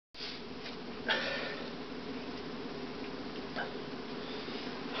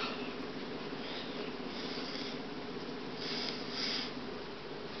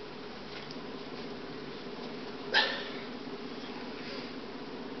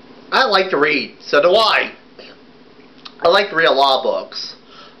I like to read. So do I. I like to read a lot of books.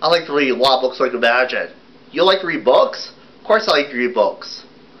 I like to read a lot of books like Imagine. You like to read books? Of course I like to read books.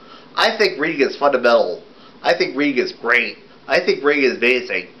 I think reading is fundamental. I think reading is great. I think reading is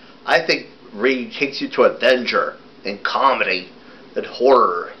amazing. I think reading takes you to adventure and comedy and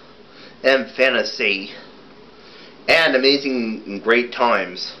horror and fantasy and amazing and great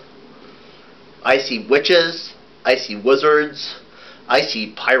times. I see witches. I see wizards. I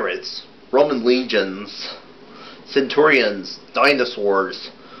see pirates, Roman legions, centurions,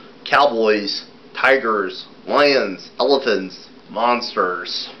 dinosaurs, cowboys, tigers, lions, elephants,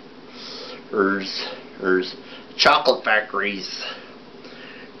 monsters. There's chocolate factories,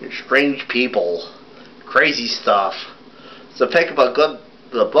 strange people, crazy stuff. So pick up a good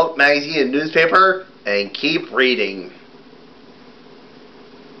book, magazine, and newspaper and keep reading.